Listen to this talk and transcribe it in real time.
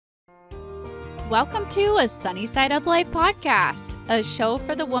Welcome to a Sunny Side Up Life podcast, a show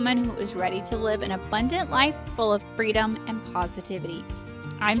for the woman who is ready to live an abundant life full of freedom and positivity.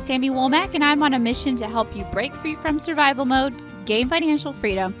 I'm Sammy Womack, and I'm on a mission to help you break free from survival mode, gain financial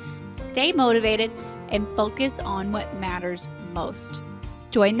freedom, stay motivated, and focus on what matters most.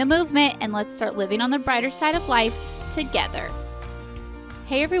 Join the movement and let's start living on the brighter side of life together.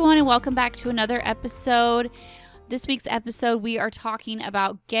 Hey everyone, and welcome back to another episode. This week's episode, we are talking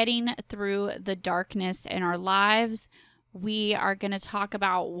about getting through the darkness in our lives. We are going to talk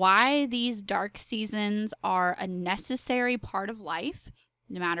about why these dark seasons are a necessary part of life,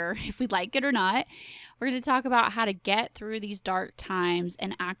 no matter if we like it or not. We're going to talk about how to get through these dark times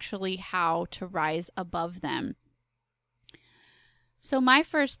and actually how to rise above them. So my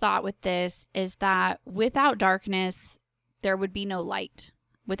first thought with this is that without darkness, there would be no light.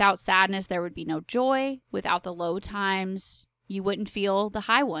 Without sadness, there would be no joy. Without the low times, you wouldn't feel the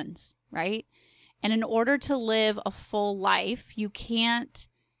high ones, right? And in order to live a full life, you can't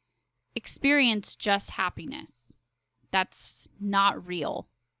experience just happiness. That's not real.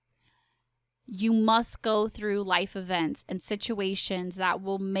 You must go through life events and situations that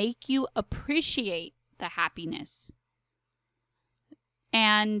will make you appreciate the happiness.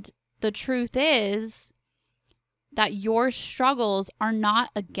 And the truth is that your struggles are not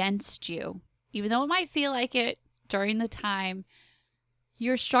against you. Even though it might feel like it during the time,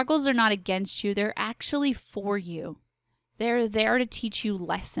 your struggles are not against you. They're actually for you. They're there to teach you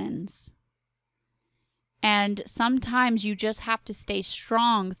lessons. And sometimes you just have to stay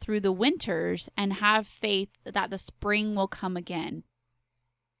strong through the winters and have faith that the spring will come again.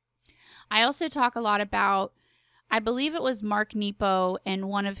 I also talk a lot about, I believe it was Mark Nepo in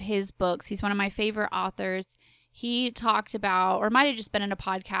one of his books. He's one of my favorite authors. He talked about, or it might have just been in a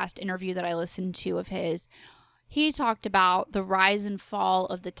podcast interview that I listened to of his. He talked about the rise and fall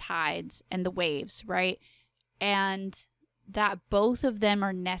of the tides and the waves, right? And that both of them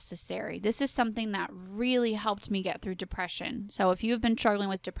are necessary. This is something that really helped me get through depression. So if you've been struggling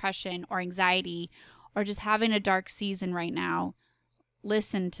with depression or anxiety or just having a dark season right now,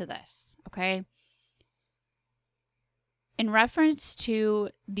 listen to this, okay? In reference to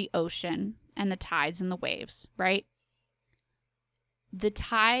the ocean and the tides and the waves, right? The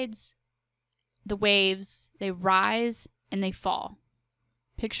tides, the waves, they rise and they fall.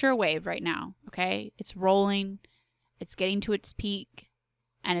 Picture a wave right now, okay? It's rolling, it's getting to its peak,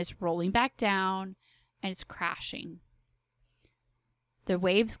 and it's rolling back down, and it's crashing. The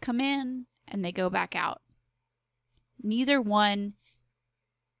waves come in and they go back out. Neither one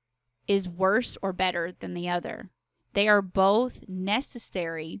is worse or better than the other. They are both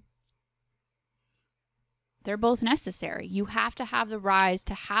necessary. They're both necessary. You have to have the rise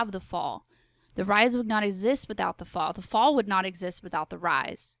to have the fall. The rise would not exist without the fall. The fall would not exist without the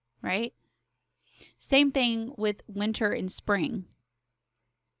rise, right? Same thing with winter and spring.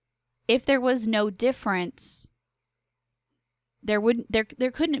 If there was no difference, there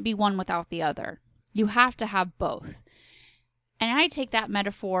couldn't be one without the other. You have to have both. And I take that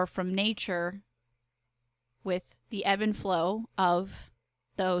metaphor from nature with the ebb and flow of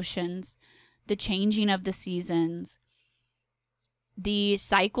the oceans, the changing of the seasons, the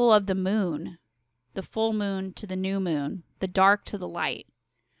cycle of the moon, the full moon to the new moon, the dark to the light.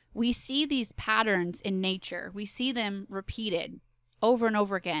 We see these patterns in nature. We see them repeated over and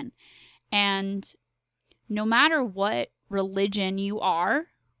over again. And no matter what religion you are,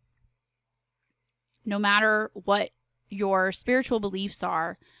 no matter what your spiritual beliefs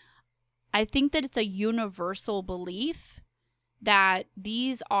are, I think that it's a universal belief that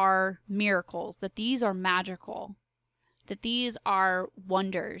these are miracles, that these are magical, that these are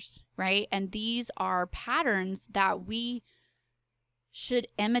wonders, right? And these are patterns that we should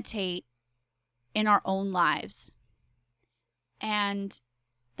imitate in our own lives. And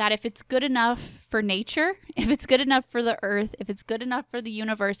that if it's good enough for nature, if it's good enough for the earth, if it's good enough for the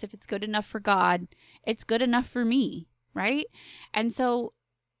universe, if it's good enough for God, it's good enough for me, right? And so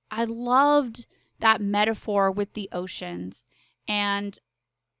I loved that metaphor with the oceans. And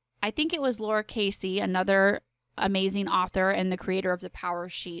I think it was Laura Casey, another amazing author and the creator of the Power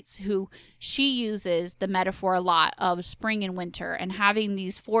Sheets, who she uses the metaphor a lot of spring and winter and having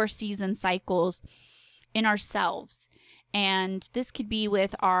these 4 season cycles in ourselves. And this could be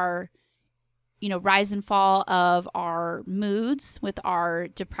with our, rise and fall of our moods, with our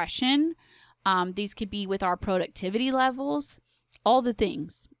depression. These could be with our productivity levels, all the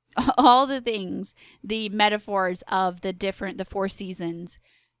things. All the things, the metaphors of the 4 seasons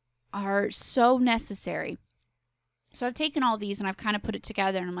are so necessary. So I've taken all these and I've kind of put it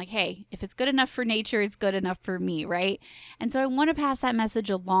together, and I'm like, hey, if it's good enough for nature, it's good enough for me, right? And so I want to pass that message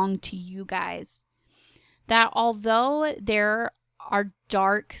along to you guys, that although there are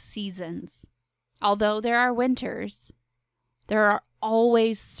dark seasons, although there are winters, there are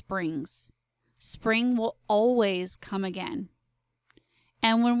always springs. Spring will always come again.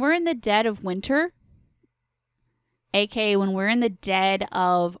 And when we're in the dead of winter, aka when we're in the dead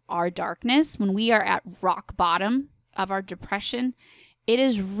of our darkness, when we are at rock bottom of our depression, it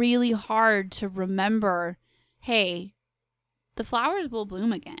is really hard to remember, hey, the flowers will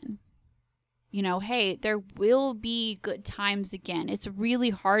bloom again. You know, hey, there will be good times again. It's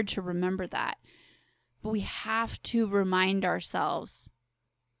really hard to remember that. But we have to remind ourselves,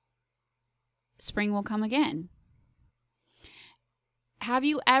 spring will come again. Have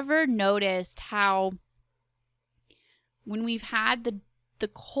you ever noticed how when we've had the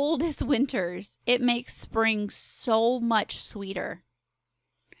coldest winters, it makes spring so much sweeter?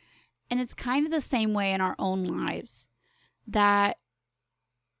 And it's kind of the same way in our own lives, that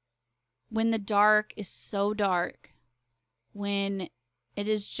when the dark is so dark, when it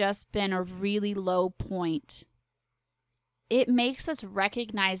has just been a really low point, it makes us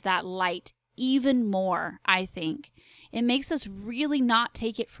recognize that light even more, I think. It makes us really not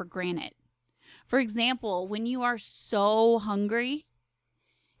take it for granted. For example, when you are so hungry,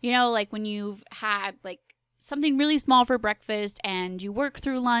 you know, like when you've had like something really small for breakfast and you work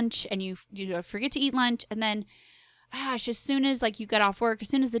through lunch and you forget to eat lunch, and then as soon as like you get off work, as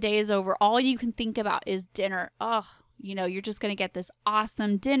soon as the day is over, all you can think about is dinner. Oh, you know, you're just going to get this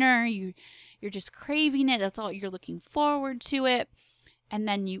awesome dinner. You're just craving it. That's all, you're looking forward to it. And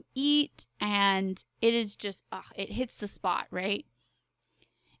then you eat and it is just, it hits the spot, right?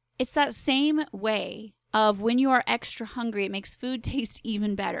 It's that same way of when you are extra hungry, it makes food taste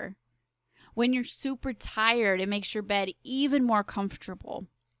even better. When you're super tired, it makes your bed even more comfortable.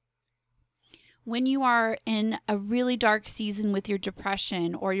 When you are in a really dark season with your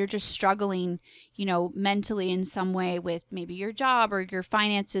depression, or you're just struggling, you know, mentally in some way with maybe your job or your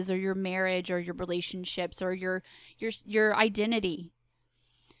finances or your marriage or your relationships or your identity,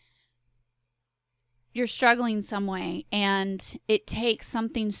 you're struggling some way, and it takes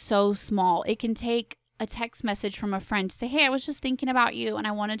something so small. It can take a text message from a friend to say, hey, I was just thinking about you and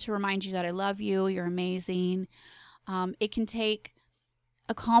I wanted to remind you that I love you. You're amazing. It can take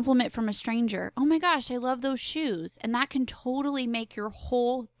a compliment from a stranger. Oh my gosh, I love those shoes. And that can totally make your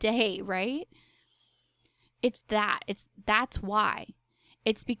whole day, right? That's why.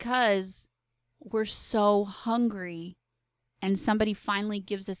 It's because we're so hungry and somebody finally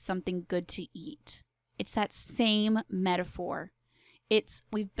gives us something good to eat. It's that same metaphor.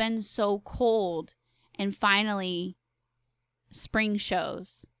 We've been so cold and finally spring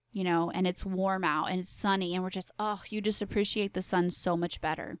shows, you know, and it's warm out and it's sunny and we're just, you just appreciate the sun so much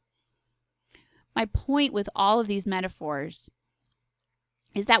better. My point with all of these metaphors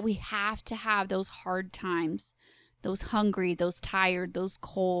is that we have to have those hard times, those hungry, those tired, those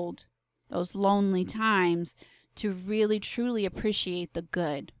cold, those lonely times to really truly appreciate the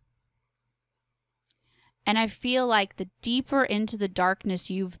good. And I feel like the deeper into the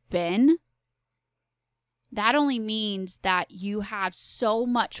darkness you've been, that only means that you have so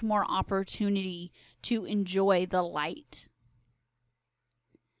much more opportunity to enjoy the light.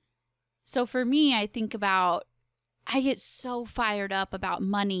 So for me, I get so fired up about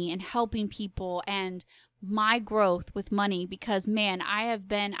money and helping people and my growth with money because, man, I have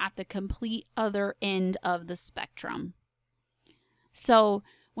been at the complete other end of the spectrum. So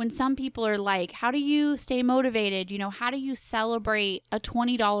when some people are like, how do you stay motivated? You know, how do you celebrate a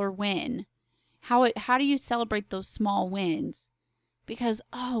 $20 win? How do you celebrate those small wins? Because,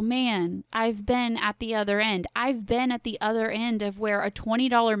 oh man, I've been at the other end. I've been at the other end of where a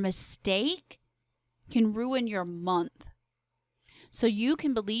 $20 mistake can ruin your month. So you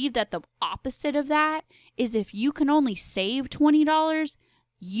can believe that the opposite of that is if you can only save $20,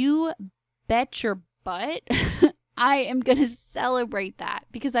 you bet your butt I am going to celebrate that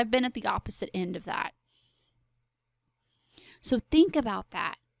because I've been at the opposite end of that. So think about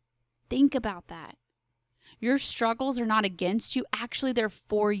that. Think about that. Your struggles are not against you. Actually, they're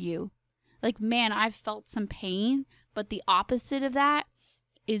for you. Like, man, I've felt some pain, but the opposite of that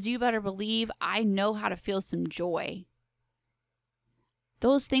is you better believe I know how to feel some joy.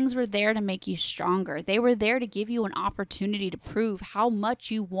 Those things were there to make you stronger. They were there to give you an opportunity to prove how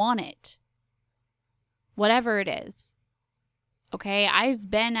much you want it. Whatever it is. Okay, I've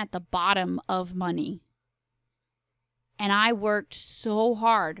been at the bottom of money. And I worked so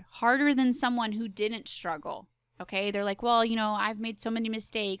hard, harder than someone who didn't struggle. Okay, they're like, well, you know, I've made so many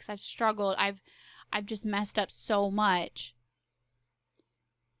mistakes. I've struggled. I've just messed up so much.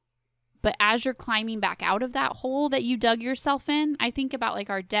 But as you're climbing back out of that hole that you dug yourself in, I think about like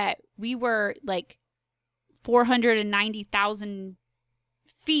our debt. We were like 490,000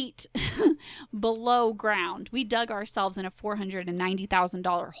 feet below ground. We dug ourselves in a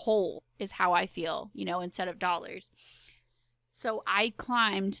 $490,000 hole is how I feel, instead of dollars. So I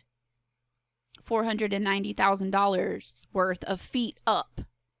climbed $490,000 worth of feet up.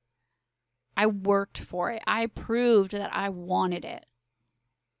 I worked for it. I proved that I wanted it.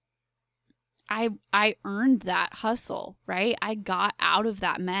 I earned that hustle, right? I got out of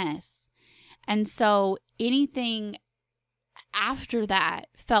that mess. And so anything after that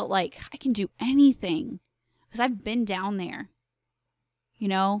felt like I can do anything because I've been down there,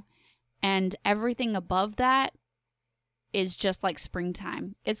 and everything above that is just like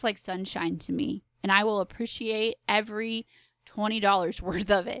springtime. It's like sunshine to me, and I will appreciate every $20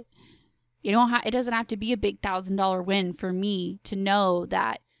 worth of it. It doesn't have to be a big $1,000 win for me to know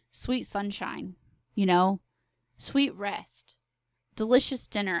that sweet sunshine, sweet rest, delicious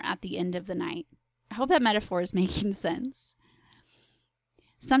dinner at the end of the night. I hope that metaphor is making sense.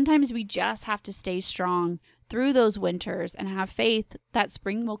 Sometimes we just have to stay strong through those winters and have faith that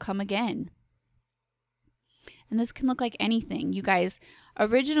spring will come again. And this can look like anything. You guys,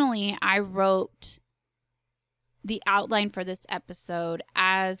 originally I wrote the outline for this episode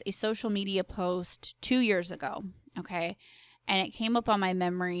as a social media post 2 years ago, okay? And it came up on my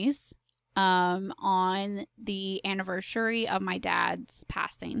memories on the anniversary of my dad's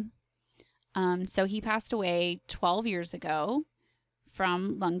passing. So he passed away 12 years ago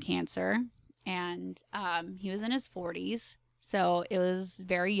from lung cancer, and he was in his 40s. So it was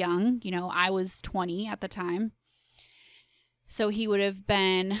very young. I was 20 at the time. So he would have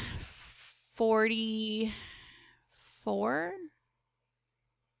been 44.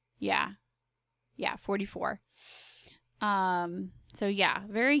 Yeah, 44. So yeah,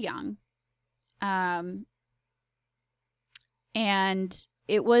 very young. And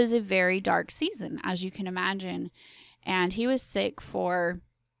it was a very dark season, as you can imagine. And he was sick for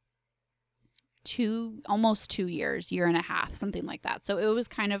almost 2 years, year and a half, something like that. So it was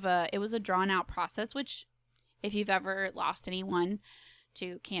it was a drawn out process, which if you've ever lost anyone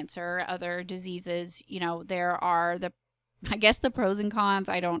to cancer or other diseases, there are the pros and cons.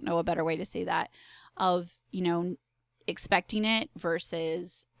 I don't know a better way to say that, of, expecting it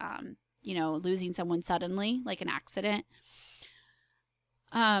versus, losing someone suddenly, like an accident.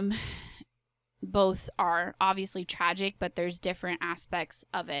 Both are obviously tragic, but there's different aspects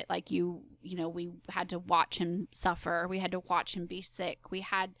of it. Like we had to watch him suffer. We had to watch him be sick.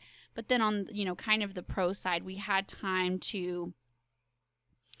 But then on, kind of the pro side, we had time to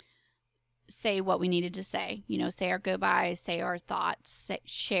say what we needed to say, say our goodbyes, say our thoughts,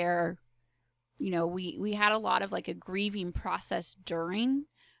 share. We had a lot of like a grieving process during,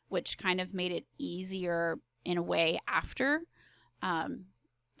 which kind of made it easier in a way after.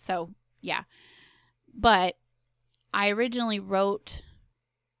 So yeah, but I originally wrote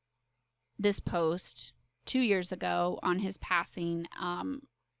this post 2 years ago on his passing.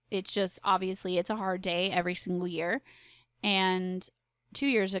 It's just, obviously it's a hard day every single year. And 2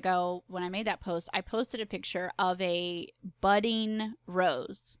 years ago, when I made that post, I posted a picture of a budding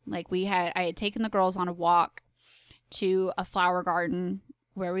rose. Like I had taken the girls on a walk to a flower garden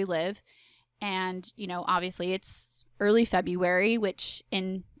where we live. And, obviously it's early February, which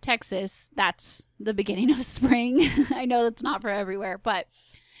in Texas, that's the beginning of spring. I know that's not for everywhere, but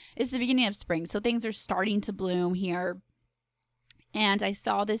it's the beginning of spring. So things are starting to bloom here. And I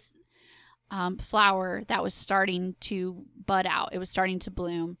saw this flower that was starting to bud out. It was starting to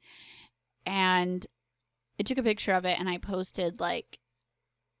bloom. And I took a picture of it and I posted, like,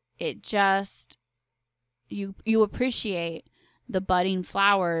 it just, you appreciate the budding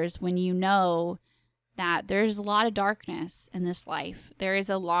flowers when you know that there's a lot of darkness in this life. There is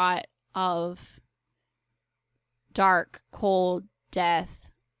a lot of dark, cold,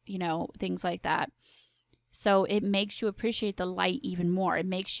 death, things like that. So it makes you appreciate the light even more. It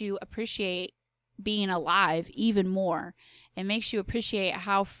makes you appreciate being alive even more. It makes you appreciate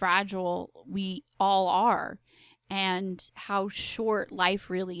how fragile we all are and how short life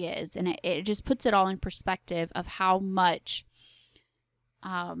really is. And it just puts it all in perspective of how much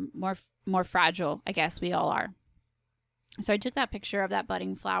more fragile, I guess, we all are. So I took that picture of that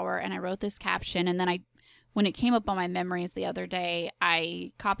budding flower and I wrote this caption, and then when it came up on my memories the other day,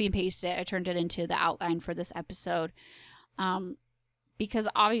 I copy and pasted it. I turned it into the outline for this episode. Because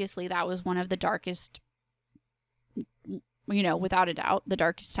obviously that was one of the darkest, without a doubt, the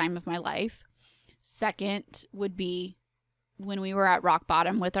darkest time of my life. Second would be when we were at rock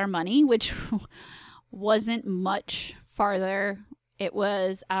bottom with our money, which wasn't much farther. It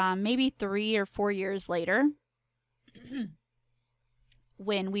was maybe 3 or 4 years later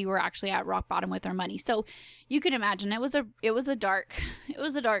when we were actually at rock bottom with our money. So you can imagine it was a dark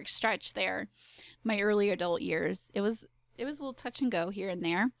stretch there. My early adult years, it was a little touch and go here and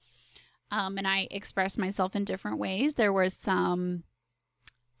there. And I expressed myself in different ways. There was some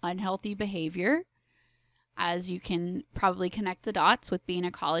unhealthy behavior, as you can probably connect the dots with being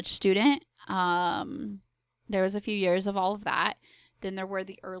a college student. There was a few years of all of that. Then there were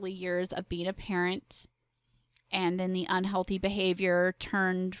the early years of being a parent. And then the unhealthy behavior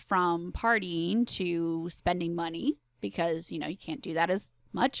turned from partying to spending money, because, you can't do that as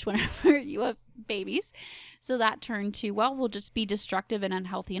much whenever you have babies. So that turned to, well, we'll just be destructive and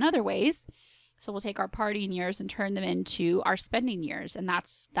unhealthy in other ways. So we'll take our partying years and turn them into our spending years. And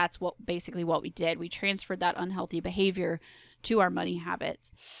that's basically what we did. We transferred that unhealthy behavior to our money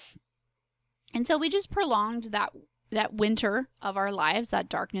habits. And so we just prolonged that winter of our lives, that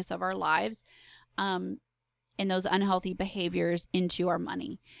darkness of our lives, and those unhealthy behaviors into our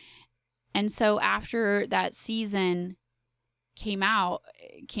money. And so after that season came out,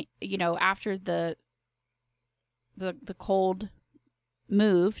 after the cold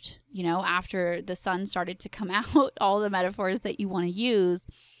moved, after the sun started to come out, all the metaphors that you want to use,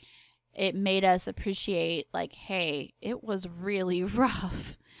 it made us appreciate, like, hey, it was really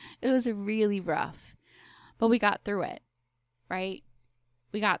rough. It was really rough, but we got through it, right?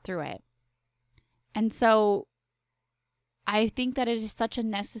 We got through it. And so I think that it is such a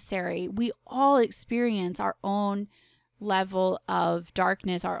necessary, we all experience our own level of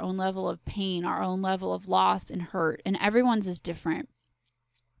darkness, our own level of pain, our own level of loss and hurt, and everyone's is different.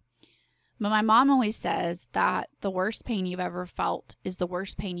 But my mom always says that the worst pain you've ever felt is the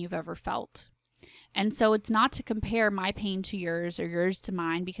worst pain you've ever felt. And so it's not to compare my pain to yours or yours to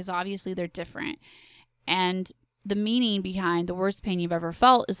mine, because obviously they're different. And the meaning behind the worst pain you've ever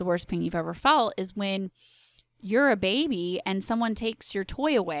felt is the worst pain you've ever felt is when you're a baby and someone takes your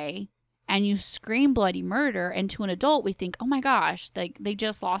toy away and you scream bloody murder. And to an adult, we think, oh my gosh, like they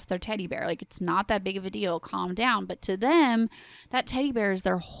just lost their teddy bear. Like, it's not that big of a deal. Calm down. But to them, that teddy bear is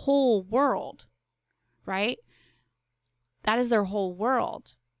their whole world, right? That is their whole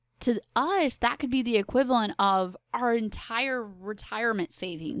world. To us, that could be the equivalent of our entire retirement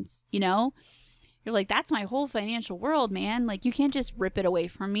savings, You're like, that's my whole financial world, man. Like, you can't just rip it away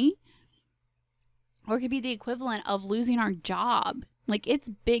from me. Or it could be the equivalent of losing our job. Like, it's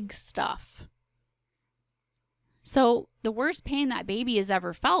big stuff. So the worst pain that baby has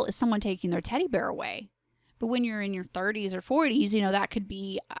ever felt is someone taking their teddy bear away. But when you're in your 30s or 40s, that could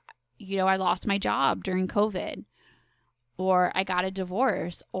be, I lost my job during COVID, or I got a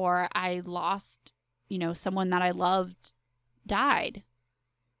divorce, or I lost, someone that I loved died.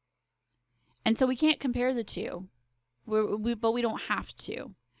 And so we can't compare the two, but we don't have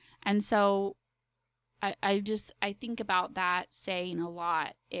to. And so I think about that saying a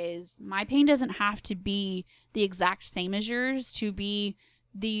lot is my pain doesn't have to be the exact same as yours to be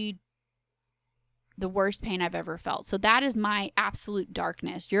the worst pain I've ever felt. So that is my absolute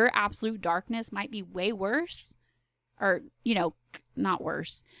darkness. Your absolute darkness might be way worse, or, not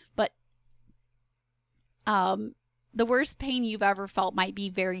worse, but the worst pain you've ever felt might be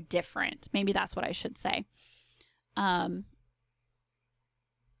very different. Maybe that's what I should say, than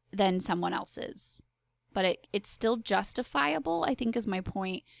someone else's. But it's still justifiable, I think, is my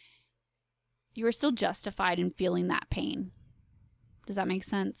point. You are still justified in feeling that pain. Does that make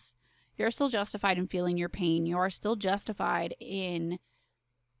sense? You're still justified in feeling your pain. You are still justified in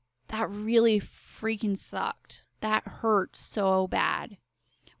that really freaking sucked. That hurt so bad.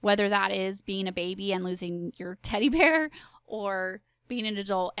 Whether that is being a baby and losing your teddy bear, or being an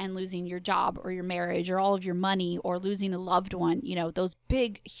adult and losing your job or your marriage or all of your money, or losing a loved one, those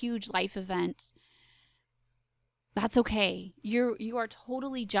big, huge life events. That's okay. You are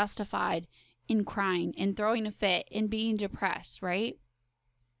totally justified in crying, in throwing a fit, in being depressed, right?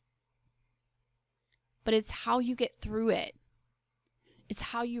 But it's how you get through it. It's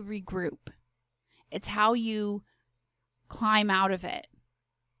how you regroup. It's how you climb out of it.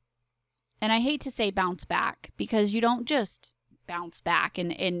 And I hate to say bounce back, because you don't just bounce back.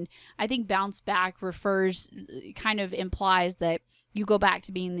 And I think bounce back kind of implies that you go back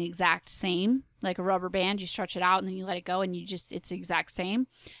to being the exact same, like a rubber band. You stretch it out and then you let it go and it's the exact same.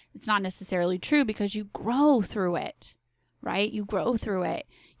 It's not necessarily true, because you grow through it, right? You grow through it.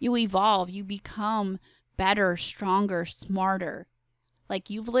 You evolve. You become better, stronger, smarter. Like,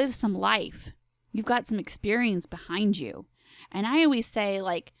 you've lived some life. You've got some experience behind you. And I always say,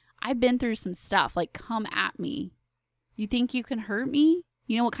 like, I've been through some stuff. Like, come at me. You think you can hurt me?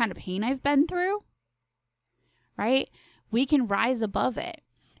 You know what kind of pain I've been through? Right? We can rise above it.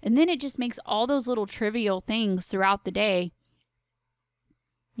 And then it just makes all those little trivial things throughout the day.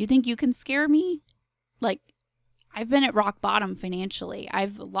 You think you can scare me? Like, I've been at rock bottom financially.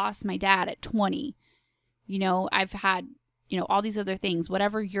 I've lost my dad at 20. I've had, all these other things.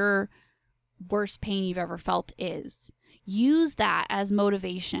 Whatever your worst pain you've ever felt is, use that as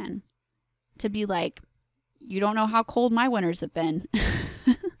motivation to be like, you don't know how cold my winters have been.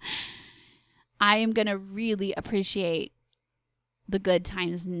 I am going to really appreciate the good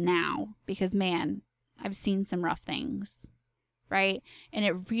times now because, man, I've seen some rough things, right? And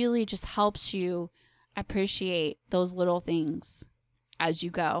it really just helps you appreciate those little things as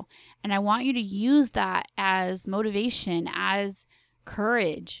you go. And I want you to use that as motivation, as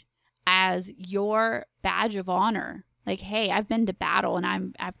courage, as your badge of honor. Like, hey, I've been to battle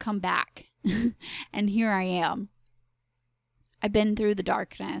and I've come back and here I am. I've been through the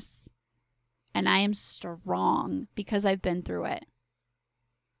darkness and I am strong because I've been through it.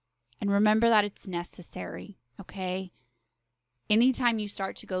 And remember that it's necessary, okay? Anytime you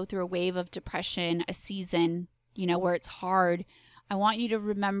start to go through a wave of depression, a season, where it's hard, I want you to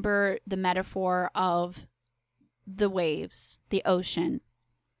remember the metaphor of the waves, the ocean.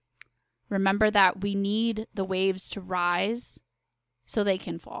 Remember that we need the waves to rise so they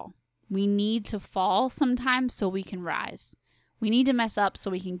can fall. We need to fall sometimes so we can rise. We need to mess up so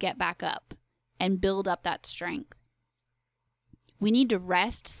we can get back up and build up that strength. We need to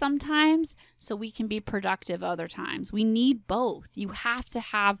rest sometimes so we can be productive other times. We need both. You have to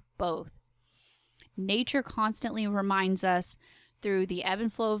have both. Nature constantly reminds us through the ebb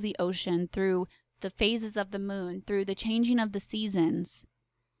and flow of the ocean, through the phases of the moon, through the changing of the seasons,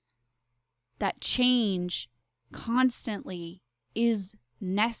 that change constantly is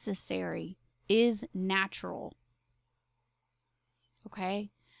necessary, is natural.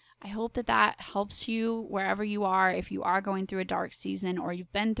 Okay? I hope that helps you wherever you are. If you are going through a dark season or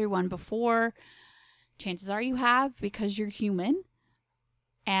you've been through one before, chances are you have because you're human.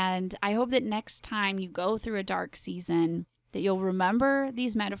 And I hope that next time you go through a dark season that you'll remember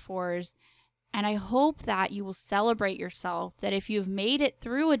these metaphors. And I hope that you will celebrate yourself, that if you've made it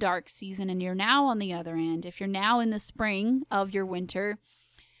through a dark season and you're now on the other end, if you're now in the spring of your winter,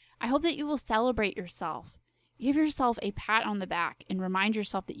 I hope that you will celebrate yourself. Give yourself a pat on the back and remind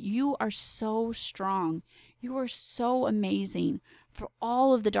yourself that you are so strong. You are so amazing for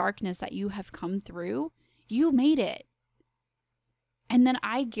all of the darkness that you have come through. You made it. And then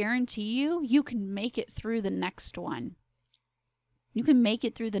I guarantee you can make it through the next one. You can make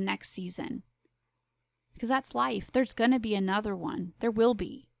it through the next season. Because that's life. There's going to be another one. There will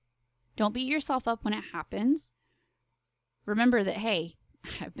be. Don't beat yourself up when it happens. Remember that, hey,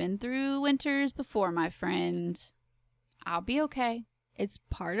 I've been through winters before, my friend. I'll be okay. It's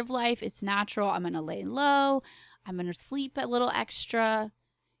part of life. It's natural. I'm going to lay low. I'm going to sleep a little extra.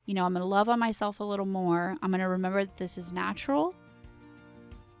 I'm going to love on myself a little more. I'm going to remember that this is natural.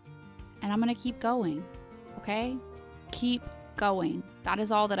 And I'm going to keep going. Okay? Keep going. That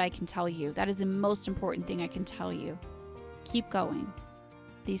is all that I can tell you. That is the most important thing I can tell you. Keep going.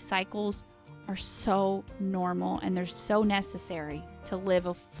 These cycles are so normal and they're so necessary to live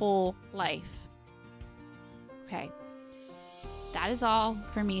a full life. Okay. That is all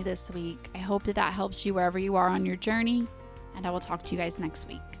for me this week. I hope that helps you wherever you are on your journey, and I will talk to you guys next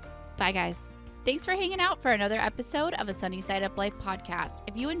week. Bye, guys. Thanks for hanging out for another episode of a Sunny Side Up Life podcast.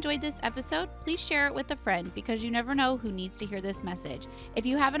 If you enjoyed this episode, please share it with a friend because you never know who needs to hear this message. If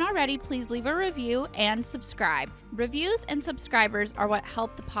you haven't already, please leave a review and subscribe. Reviews and subscribers are what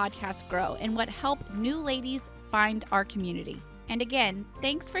help the podcast grow and what help new ladies find our community. And again,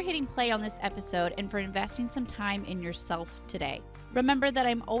 thanks for hitting play on this episode and for investing some time in yourself today. Remember that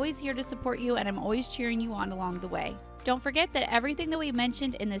I'm always here to support you and I'm always cheering you on along the way. Don't forget that everything that we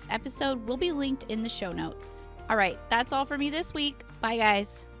mentioned in this episode will be linked in the show notes. All right, that's all for me this week. Bye,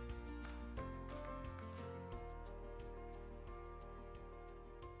 guys.